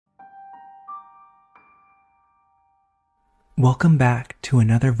Welcome back to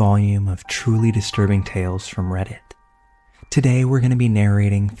another volume of truly disturbing tales from Reddit. Today we're going to be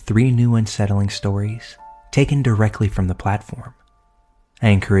narrating 3 new unsettling stories taken directly from the platform. I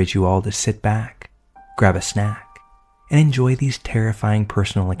encourage you all to sit back, grab a snack, and enjoy these terrifying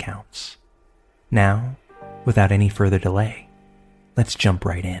personal accounts. Now, without any further delay, let's jump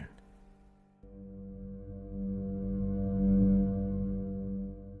right in.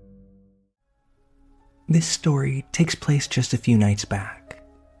 This story takes place just a few nights back,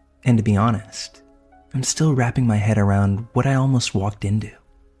 and to be honest, I'm still wrapping my head around what I almost walked into.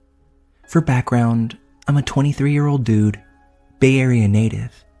 For background, I'm a 23-year-old dude, Bay Area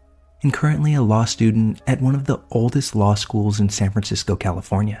native, and currently a law student at one of the oldest law schools in San Francisco,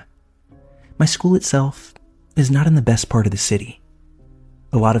 California. My school itself is not in the best part of the city.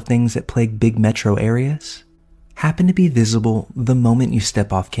 A lot of things that plague big metro areas happen to be visible the moment you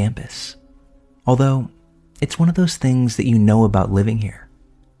step off campus. Although, it's one of those things that you know about living here.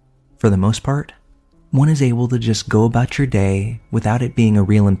 For the most part, one is able to just go about your day without it being a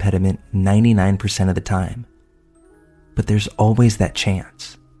real impediment 99% of the time. But there's always that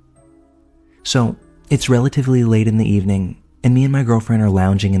chance. So, it's relatively late in the evening, and me and my girlfriend are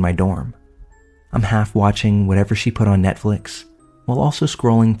lounging in my dorm. I'm half watching whatever she put on Netflix, while also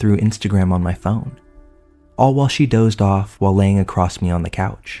scrolling through Instagram on my phone, all while she dozed off while laying across me on the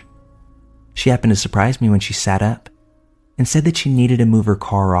couch. She happened to surprise me when she sat up and said that she needed to move her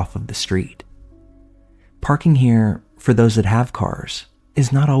car off of the street. Parking here, for those that have cars,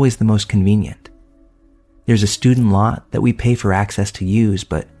 is not always the most convenient. There's a student lot that we pay for access to use,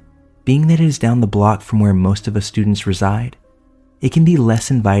 but being that it is down the block from where most of us students reside, it can be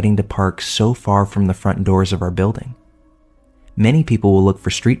less inviting to park so far from the front doors of our building. Many people will look for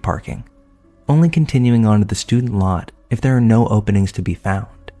street parking, only continuing onto the student lot if there are no openings to be found.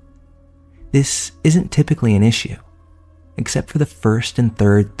 This isn't typically an issue, except for the first and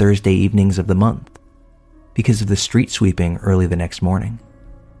third Thursday evenings of the month, because of the street sweeping early the next morning.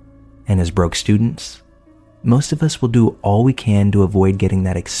 And as broke students, most of us will do all we can to avoid getting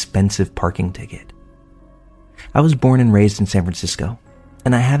that expensive parking ticket. I was born and raised in San Francisco,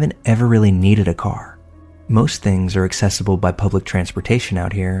 and I haven't ever really needed a car. Most things are accessible by public transportation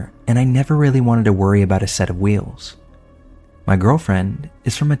out here, and I never really wanted to worry about a set of wheels. My girlfriend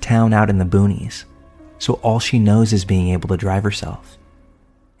is from a town out in the boonies, so all she knows is being able to drive herself.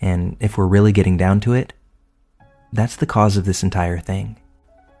 And if we're really getting down to it, that's the cause of this entire thing.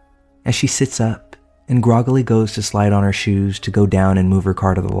 As she sits up and groggily goes to slide on her shoes to go down and move her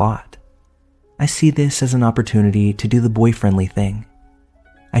car to the lot, I see this as an opportunity to do the boy-friendly thing.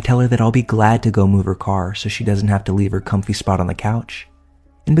 I tell her that I'll be glad to go move her car so she doesn't have to leave her comfy spot on the couch,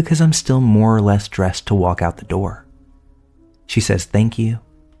 and because I'm still more or less dressed to walk out the door. She says thank you,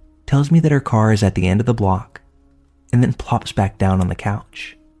 tells me that her car is at the end of the block, and then plops back down on the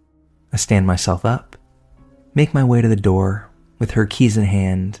couch. I stand myself up, make my way to the door with her keys in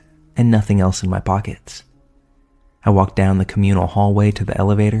hand and nothing else in my pockets. I walk down the communal hallway to the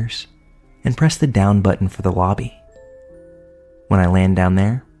elevators and press the down button for the lobby. When I land down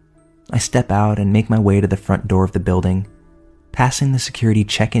there, I step out and make my way to the front door of the building, passing the security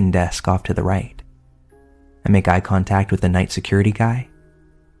check-in desk off to the right. I make eye contact with the night security guy,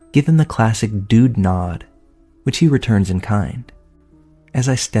 give him the classic dude nod, which he returns in kind, as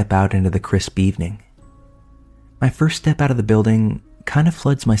I step out into the crisp evening. My first step out of the building kind of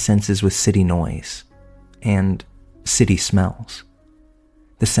floods my senses with city noise and city smells.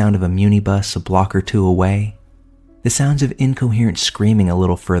 The sound of a munibus a block or two away, the sounds of incoherent screaming a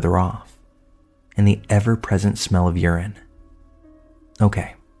little further off, and the ever-present smell of urine.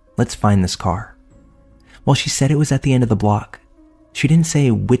 Okay, let's find this car. While she said it was at the end of the block, she didn't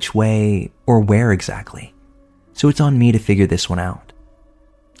say which way or where exactly, so it's on me to figure this one out.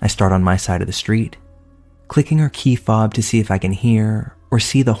 I start on my side of the street, clicking her key fob to see if I can hear or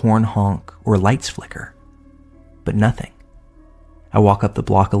see the horn honk or lights flicker, but nothing. I walk up the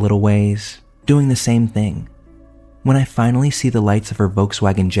block a little ways, doing the same thing, when I finally see the lights of her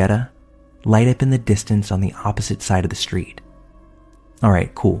Volkswagen Jetta light up in the distance on the opposite side of the street.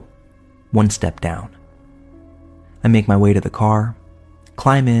 Alright, cool. One step down. I make my way to the car,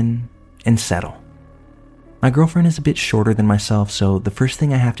 climb in, and settle. My girlfriend is a bit shorter than myself, so the first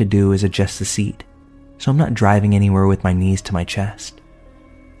thing I have to do is adjust the seat, so I'm not driving anywhere with my knees to my chest.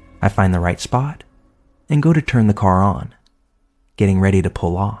 I find the right spot and go to turn the car on, getting ready to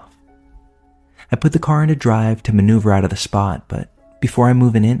pull off. I put the car into drive to maneuver out of the spot, but before I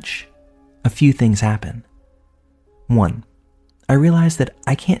move an inch, a few things happen. 1. I realize that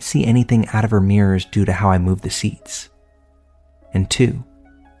I can't see anything out of her mirrors due to how I move the seats. And 2,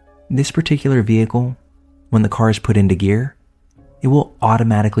 this particular vehicle, when the car is put into gear, it will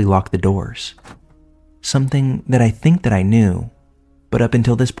automatically lock the doors. Something that I think that I knew, but up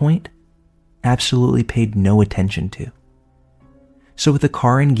until this point, absolutely paid no attention to. So with the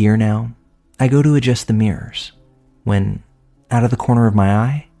car in gear now, I go to adjust the mirrors when, out of the corner of my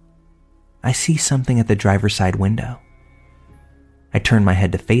eye, I see something at the driver's side window. I turn my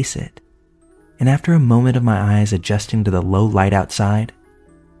head to face it, and after a moment of my eyes adjusting to the low light outside,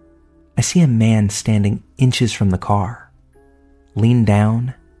 I see a man standing inches from the car, leaned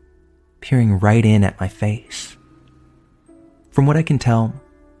down, peering right in at my face. From what I can tell,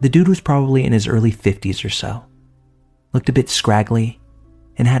 the dude was probably in his early 50s or so, looked a bit scraggly,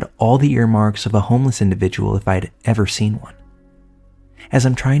 and had all the earmarks of a homeless individual if I'd ever seen one. As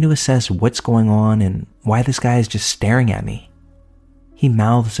I'm trying to assess what's going on and why this guy is just staring at me, he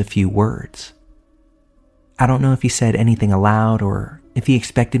mouths a few words. I don't know if he said anything aloud or if he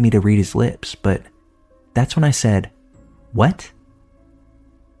expected me to read his lips, but that's when I said, "What?"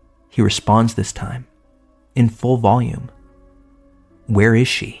 He responds this time, in full volume. "Where is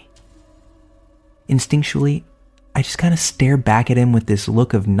she?" Instinctually, I just kind of stare back at him with this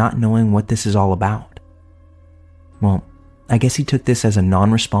look of not knowing what this is all about. Well, I guess he took this as a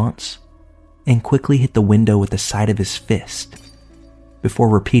non-response and quickly hit the window with the side of his fist before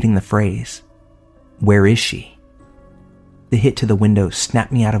repeating the phrase, "Where is she?" The hit to the window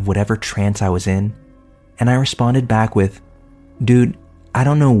snapped me out of whatever trance I was in, and I responded back with, "Dude, I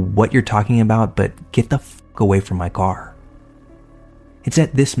don't know what you're talking about, but get the fuck away from my car." It's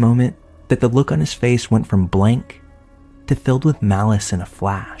at this moment that the look on his face went from blank to filled with malice in a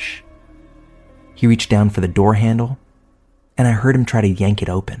flash. He reached down for the door handle, and I heard him try to yank it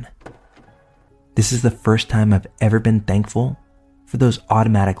open. This is the first time I've ever been thankful for those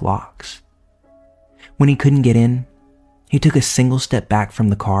automatic locks. When he couldn't get in, he took a single step back from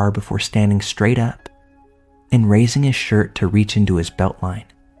the car before standing straight up and raising his shirt to reach into his belt line.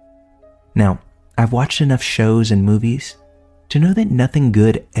 Now, I've watched enough shows and movies to know that nothing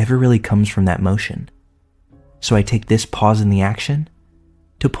good ever really comes from that motion. So I take this pause in the action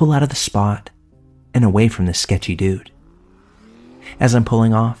to pull out of the spot and away from this sketchy dude. As I'm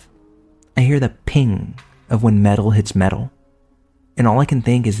pulling off, I hear the ping of when metal hits metal, and all I can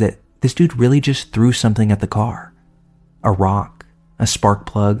think is that this dude really just threw something at the car. A rock, a spark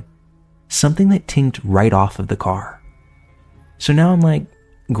plug, something that tinked right off of the car. So now I'm like,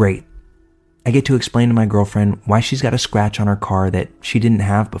 great. I get to explain to my girlfriend why she's got a scratch on her car that she didn't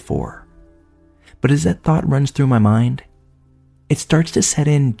have before. But as that thought runs through my mind, it starts to set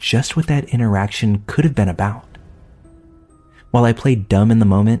in just what that interaction could have been about. While I played dumb in the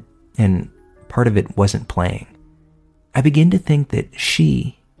moment, and part of it wasn't playing, I begin to think that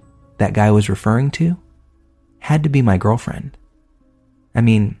she, that guy was referring to, had to be my girlfriend. I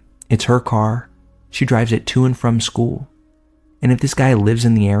mean, it's her car, she drives it to and from school, and if this guy lives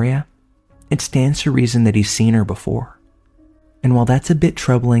in the area, it stands to reason that he's seen her before. And while that's a bit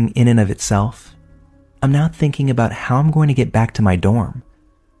troubling in and of itself, I'm now thinking about how I'm going to get back to my dorm,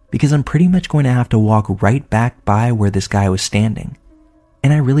 because I'm pretty much going to have to walk right back by where this guy was standing,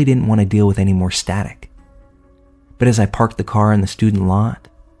 and I really didn't want to deal with any more static. But as I park the car in the student lot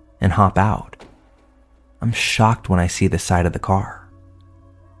and hop out, I'm shocked when I see the side of the car.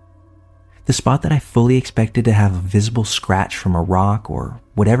 The spot that I fully expected to have a visible scratch from a rock or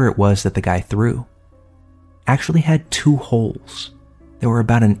whatever it was that the guy threw actually had 2 holes that were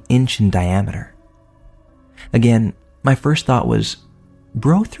about 1 inch in diameter. Again, my first thought was,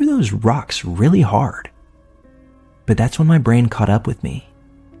 bro threw those rocks really hard. But that's when my brain caught up with me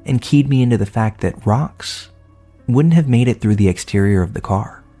and keyed me into the fact that rocks wouldn't have made it through the exterior of the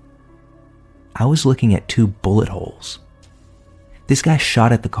car. I was looking at 2 bullet holes. This guy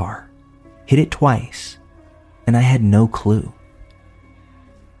shot at the car, hit it twice, and I had no clue.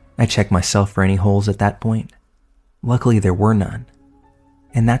 I checked myself for any holes at that point. Luckily, there were none.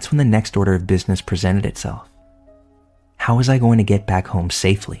 And that's when the next order of business presented itself. How was I going to get back home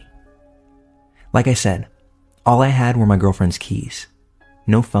safely? Like I said, all I had were my girlfriend's keys.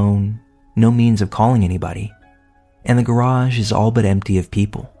 No phone, no means of calling anybody, and the garage is all but empty of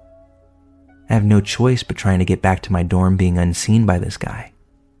people. I have no choice but trying to get back to my dorm being unseen by this guy.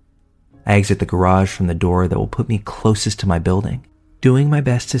 I exit the garage from the door that will put me closest to my building, doing my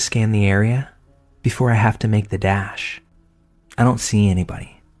best to scan the area before I have to make the dash. I don't see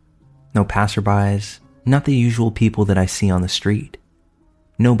anybody. No passerbys, not the usual people that I see on the street.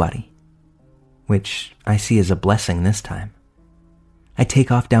 Nobody. Which I see as a blessing this time. I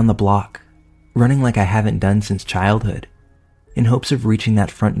take off down the block, running like I haven't done since childhood, in hopes of reaching that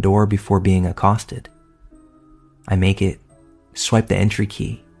front door before being accosted. I make it, swipe the entry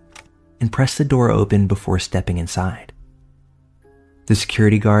key, and press the door open before stepping inside. The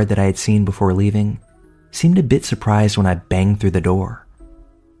security guard that I had seen before leaving seemed a bit surprised when I banged through the door,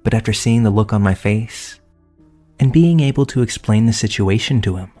 but after seeing the look on my face and being able to explain the situation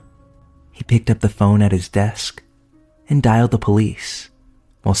to him, he picked up the phone at his desk and dialed the police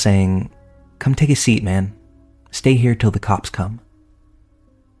while saying, "Come take a seat, man. Stay here till the cops come."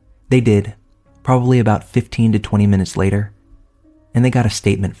 They did, probably about 15 to 20 minutes later, and they got a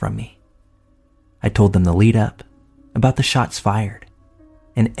statement from me. I told them the lead up, about the shots fired,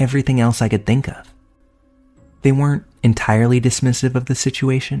 and everything else I could think of. They weren't entirely dismissive of the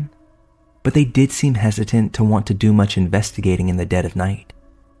situation, but they did seem hesitant to want to do much investigating in the dead of night.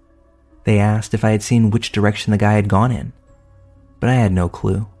 They asked if I had seen which direction the guy had gone in, but I had no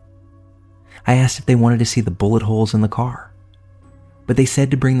clue. I asked if they wanted to see the bullet holes in the car, but they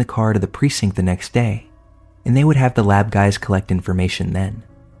said to bring the car to the precinct the next day, and they would have the lab guys collect information then.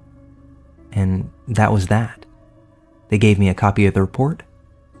 And that was that. They gave me a copy of the report,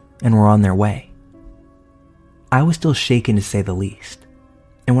 and were on their way. I was still shaken to say the least,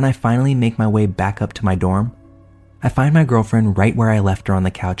 and when I finally make my way back up to my dorm, I find my girlfriend right where I left her on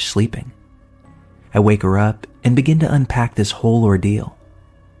the couch sleeping. I wake her up and begin to unpack this whole ordeal.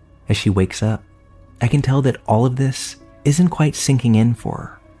 As she wakes up, I can tell that all of this isn't quite sinking in for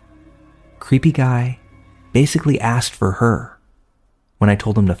her. Creepy guy basically asked for her. When I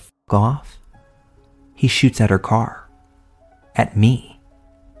told him to f*** off, he shoots at her car. At me.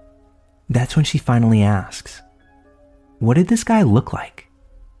 That's when she finally asks, "What did this guy look like?"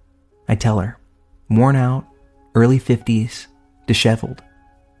 I tell her, worn out, early 50s, disheveled.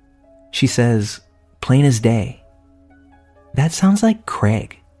 She says, plain as day, "That sounds like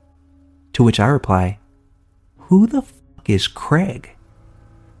Craig." To which I reply, "Who the fuck is Craig?"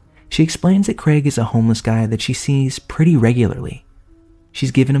 She explains that Craig is a homeless guy that she sees pretty regularly.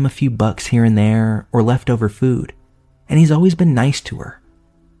 She's given him a few bucks here and there or leftover food, and he's always been nice to her.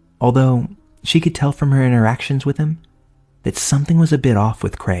 Although she could tell from her interactions with him that something was a bit off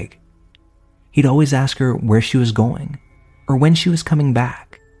with Craig. He'd always ask her where she was going, or when she was coming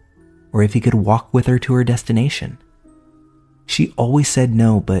back, or if he could walk with her to her destination. She always said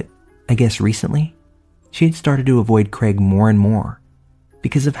no, but I guess recently, she had started to avoid Craig more and more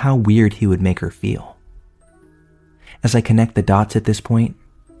because of how weird he would make her feel. As I connect the dots at this point,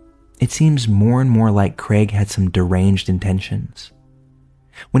 it seems more and more like Craig had some deranged intentions.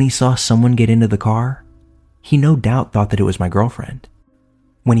 When he saw someone get into the car, he no doubt thought that it was my girlfriend.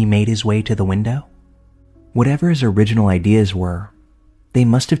 When he made his way to the window, whatever his original ideas were, they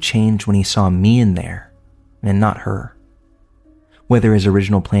must have changed when he saw me in there and not her. Whether his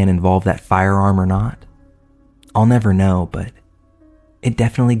original plan involved that firearm or not, I'll never know, but it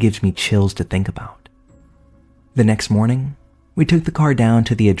definitely gives me chills to think about. The next morning, we took the car down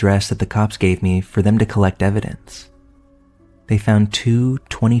to the address that the cops gave me for them to collect evidence. They found 2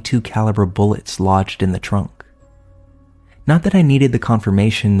 .22 caliber bullets lodged in the trunk. Not that I needed the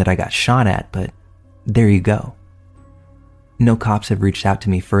confirmation that I got shot at, but there you go. No cops have reached out to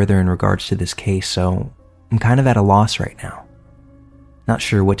me further in regards to this case, so I'm kind of at a loss right now. Not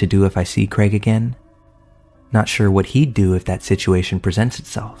sure what to do if I see Craig again. Not sure what he'd do if that situation presents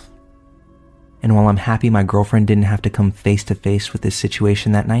itself. And while I'm happy my girlfriend didn't have to come face to face with this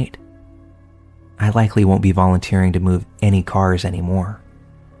situation that night, I likely won't be volunteering to move any cars anymore.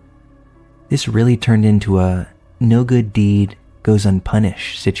 This really turned into a no good deed goes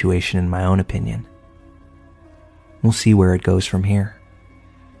unpunished situation in my own opinion. We'll see where it goes from here.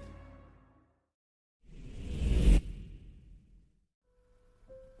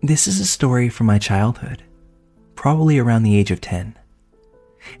 This is a story from my childhood, probably around the age of 10.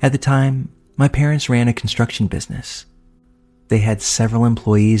 At the time, my parents ran a construction business. They had several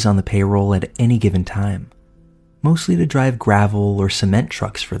employees on the payroll at any given time, mostly to drive gravel or cement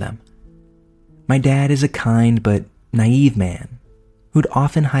trucks for them. My dad is a kind but naive man who'd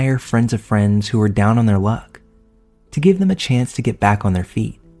often hire friends of friends who were down on their luck to give them a chance to get back on their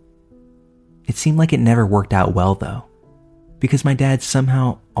feet. It seemed like it never worked out well though, because my dad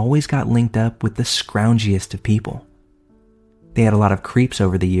somehow always got linked up with the scroungiest of people. They had a lot of creeps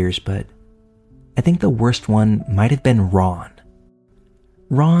over the years, but I think the worst one might have been Ron.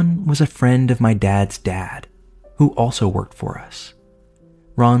 Ron was a friend of my dad's dad, who also worked for us.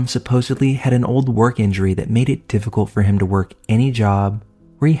 Ron supposedly had an old work injury that made it difficult for him to work any job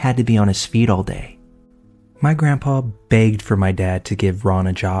where he had to be on his feet all day. My grandpa begged for my dad to give Ron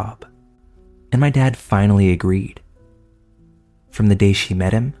a job, and my dad finally agreed. From the day she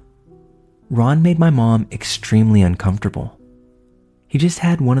met him, Ron made my mom extremely uncomfortable. He just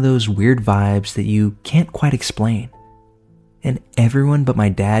had one of those weird vibes that you can't quite explain, and everyone but my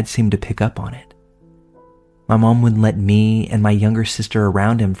dad seemed to pick up on it. My mom wouldn't let me and my younger sister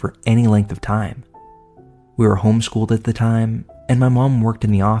around him for any length of time. We were homeschooled at the time, and my mom worked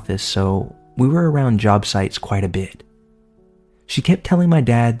in the office, so we were around job sites quite a bit. She kept telling my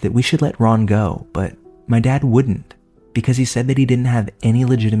dad that we should let Ron go, but my dad wouldn't because he said that he didn't have any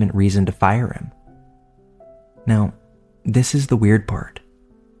legitimate reason to fire him. Now, this is the weird part.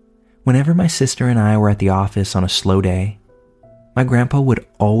 Whenever my sister and I were at the office on a slow day, my grandpa would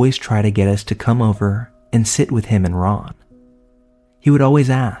always try to get us to come over and sit with him and Ron. He would always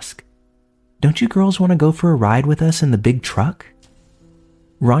ask, "Don't you girls want to go for a ride with us in the big truck?"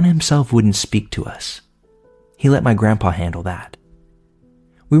 Ron himself wouldn't speak to us. He let my grandpa handle that.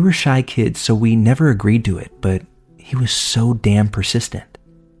 We were shy kids, so we never agreed to it, but he was so damn persistent.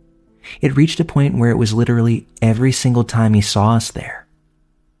 It reached a point where it was literally every single time he saw us there.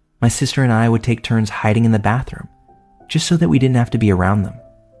 My sister and I would take turns hiding in the bathroom, just so that we didn't have to be around them.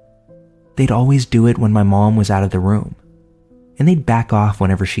 They'd always do it when my mom was out of the room, and they'd back off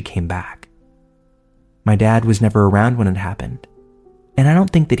whenever she came back. My dad was never around when it happened, and I don't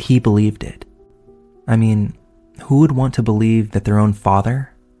think that he believed it. I mean, who would want to believe that their own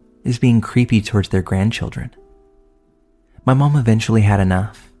father is being creepy towards their grandchildren? My mom eventually had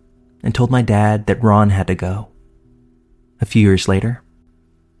enough and told my dad that Ron had to go. A few years later,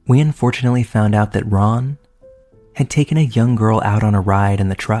 we unfortunately found out that Ron had taken a young girl out on a ride in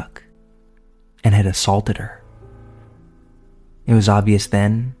the truck and had assaulted her. It was obvious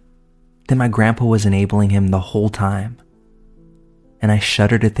then that my grandpa was enabling him the whole time, and I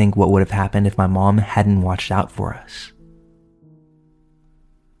shudder to think what would have happened if my mom hadn't watched out for us.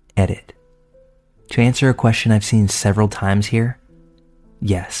 Edit. To answer a question I've seen several times here,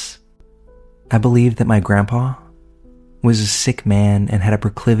 yes, I believe that my grandpa was a sick man and had a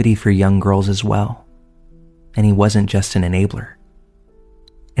proclivity for young girls as well, and he wasn't just an enabler.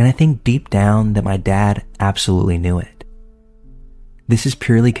 And I think deep down that my dad absolutely knew it. This is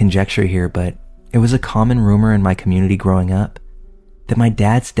purely conjecture here, but it was a common rumor in my community growing up that my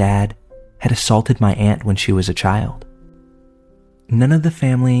dad's dad had assaulted my aunt when she was a child. None of the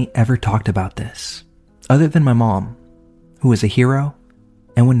family ever talked about this, other than my mom, who was a hero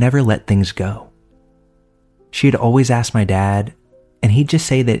and would never let things go. She had always asked my dad, and he'd just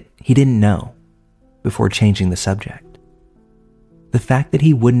say that he didn't know before changing the subject. The fact that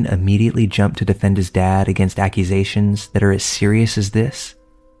he wouldn't immediately jump to defend his dad against accusations that are as serious as this,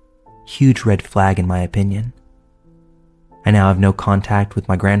 huge red flag in my opinion. I now have no contact with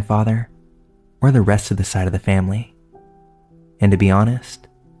my grandfather or the rest of the side of the family. And to be honest,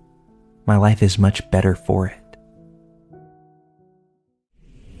 my life is much better for it.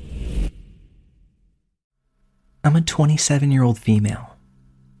 I'm a 27-year-old female,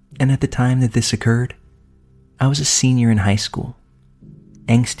 and at the time that this occurred, I was a senior in high school,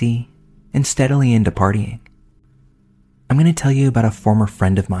 angsty and steadily into partying. I'm going to tell you about a former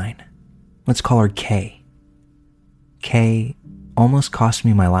friend of mine. Let's call her Kay. Kay almost cost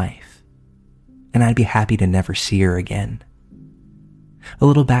me my life, and I'd be happy to never see her again. A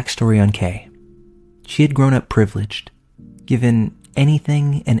little backstory on Kay. She had grown up privileged, given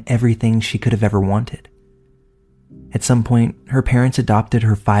anything and everything she could have ever wanted. At some point, her parents adopted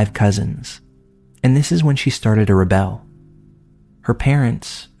her 5 cousins, and this is when she started to rebel. Her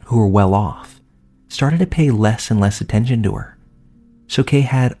parents, who were well off, started to pay less and less attention to her, so Kay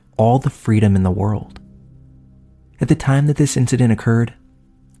had all the freedom in the world. At the time that this incident occurred,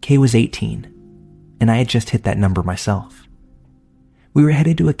 Kay was 18, and I had just hit that number myself. We were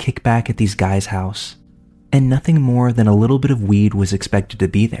headed to a kickback at these guys' house, and nothing more than a little bit of weed was expected to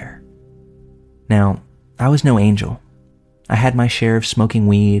be there. Now, I was no angel. I had my share of smoking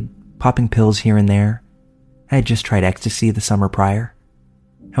weed, popping pills here and there. I had just tried ecstasy the summer prior.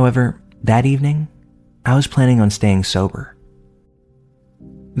 However, that evening, I was planning on staying sober.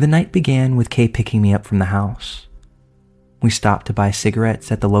 The night began with Kay picking me up from the house. We stopped to buy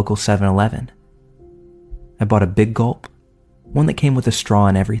cigarettes at the local 7-Eleven. I bought a big gulp, one that came with a straw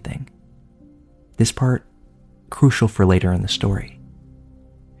and everything. This part, crucial for later in the story.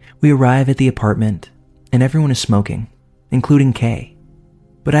 We arrive at the apartment, and everyone is smoking, including Kay,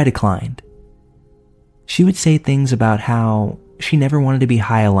 but I declined. She would say things about how she never wanted to be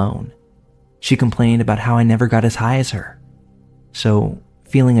high alone. She complained about how I never got as high as her. So,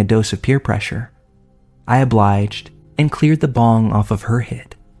 feeling a dose of peer pressure, I obliged and cleared the bong off of her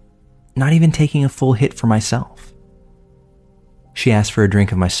hit, not even taking a full hit for myself. She asked for a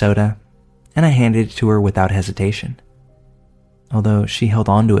drink of my soda, and I handed it to her without hesitation, although she held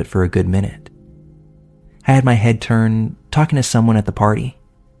on to it for a good minute. I had my head turned, talking to someone at the party,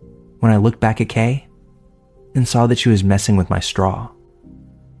 when I looked back at Kay and saw that she was messing with my straw.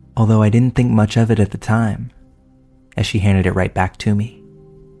 Although I didn't think much of it at the time, as she handed it right back to me.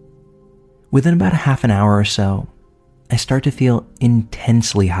 Within about a half an hour or so, I start to feel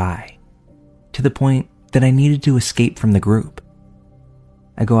intensely high, to the point that I needed to escape from the group.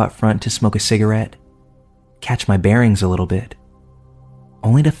 I go out front to smoke a cigarette, catch my bearings a little bit,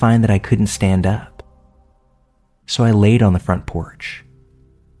 only to find that I couldn't stand up. So I laid on the front porch.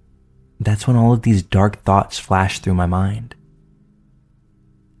 That's when all of these dark thoughts flashed through my mind.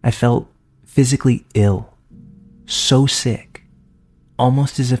 I felt physically ill, so sick,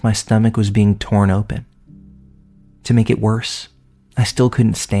 almost as if my stomach was being torn open. To make it worse, I still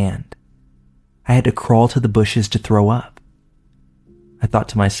couldn't stand. I had to crawl to the bushes to throw up. I thought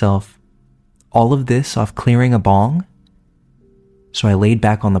to myself, all of this off clearing a bong? So I laid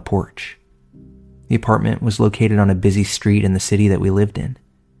back on the porch. The apartment was located on a busy street in the city that we lived in.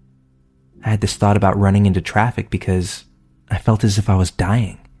 I had this thought about running into traffic because I felt as if I was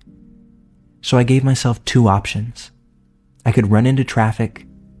dying. So I gave myself two options. I could run into traffic,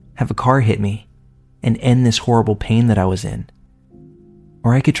 have a car hit me, and end this horrible pain that I was in.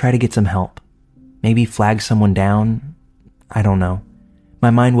 Or I could try to get some help. Maybe flag someone down. I don't know. My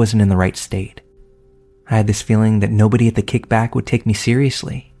mind wasn't in the right state. I had this feeling that nobody at the kickback would take me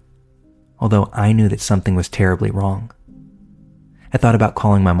seriously, although I knew that something was terribly wrong. I thought about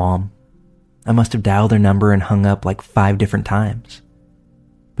calling my mom. I must have dialed her number and hung up like 5 different times.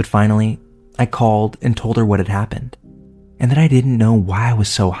 But finally, I called and told her what had happened, and that I didn't know why I was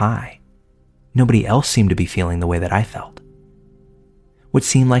so high. Nobody else seemed to be feeling the way that I felt. What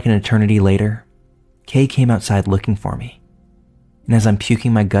seemed like an eternity later, Kay came outside looking for me, and as I'm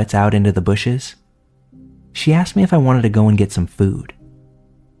puking my guts out into the bushes, she asked me if I wanted to go and get some food.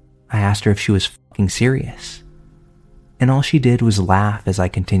 I asked her if she was fucking serious, and all she did was laugh as I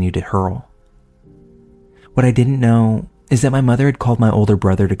continued to hurl. What I didn't know is that my mother had called my older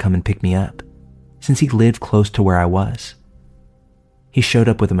brother to come and pick me up, since he lived close to where I was. He showed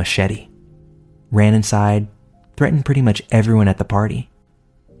up with a machete, ran inside, threatened pretty much everyone at the party.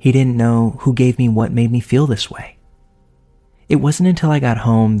 He didn't know who gave me what made me feel this way. It wasn't until I got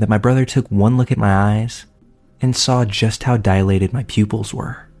home that my brother took one look at my eyes and saw just how dilated my pupils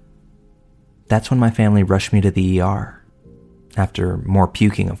were. That's when my family rushed me to the ER, after more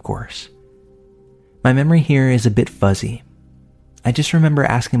puking, of course. My memory here is a bit fuzzy. I just remember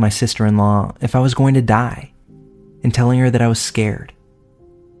asking my sister-in-law if I was going to die and telling her that I was scared.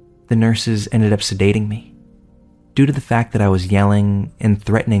 The nurses ended up sedating me due to the fact that I was yelling and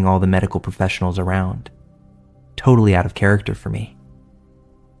threatening all the medical professionals around. Totally out of character for me.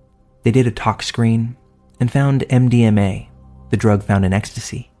 They did a tox screen and found MDMA, the drug found in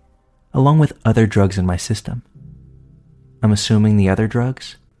ecstasy, along with other drugs in my system. I'm assuming the other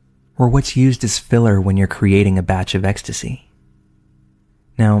drugs were what's used as filler when you're creating a batch of ecstasy.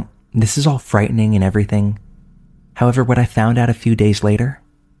 Now, this is all frightening and everything. However, what I found out a few days later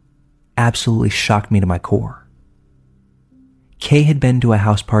absolutely shocked me to my core. Kay had been to a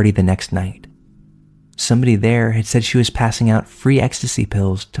house party the next night. Somebody there had said she was passing out free ecstasy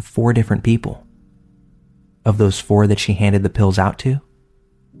pills to 4 different people. Of those 4 that she handed the pills out to,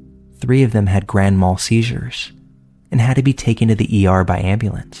 3 of them had grand mal seizures and had to be taken to the ER by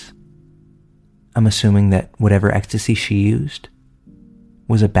ambulance. I'm assuming that whatever ecstasy she used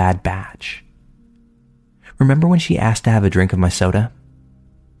was a bad batch. Remember when she asked to have a drink of my soda?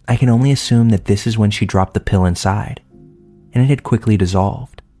 I can only assume that this is when she dropped the pill inside, and it had quickly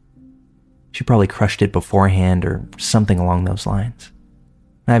dissolved. She probably crushed it beforehand or something along those lines.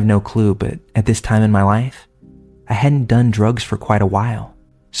 I have no clue, but at this time in my life, I hadn't done drugs for quite a while,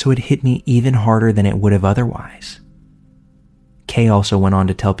 so it hit me even harder than it would have otherwise. Kay also went on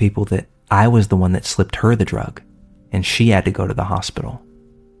to tell people that I was the one that slipped her the drug, and she had to go to the hospital.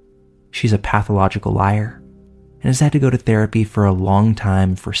 She's a pathological liar, and has had to go to therapy for a long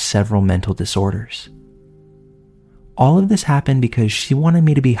time for several mental disorders. All of this happened because she wanted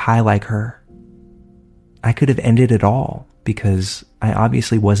me to be high like her. I could have ended it all because I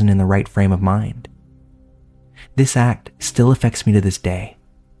obviously wasn't in the right frame of mind. This act still affects me to this day.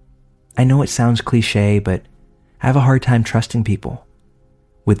 I know it sounds cliche, but I have a hard time trusting people.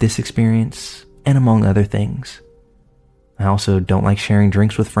 With this experience, and among other things, I also don't like sharing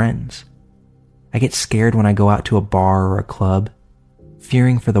drinks with friends. I get scared when I go out to a bar or a club,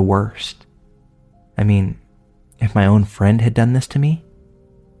 fearing for the worst. I mean, if my own friend had done this to me,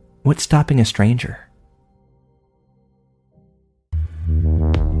 what's stopping a stranger?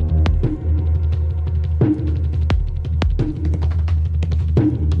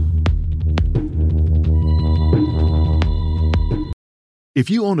 If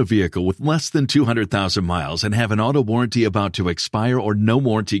you own a vehicle with less than 200,000 miles and have an auto warranty about to expire or no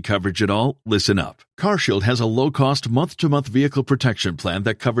warranty coverage at all, listen up. CarShield has a low-cost month-to-month vehicle protection plan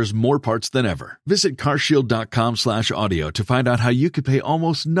that covers more parts than ever. Visit carshield.com/audio to find out how you could pay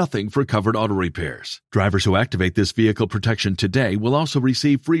almost nothing for covered auto repairs. Drivers who activate this vehicle protection today will also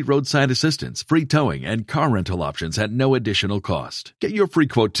receive free roadside assistance, free towing, and car rental options at no additional cost. Get your free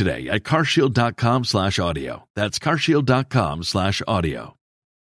quote today at carshield.com/audio. That's carshield.com/audio.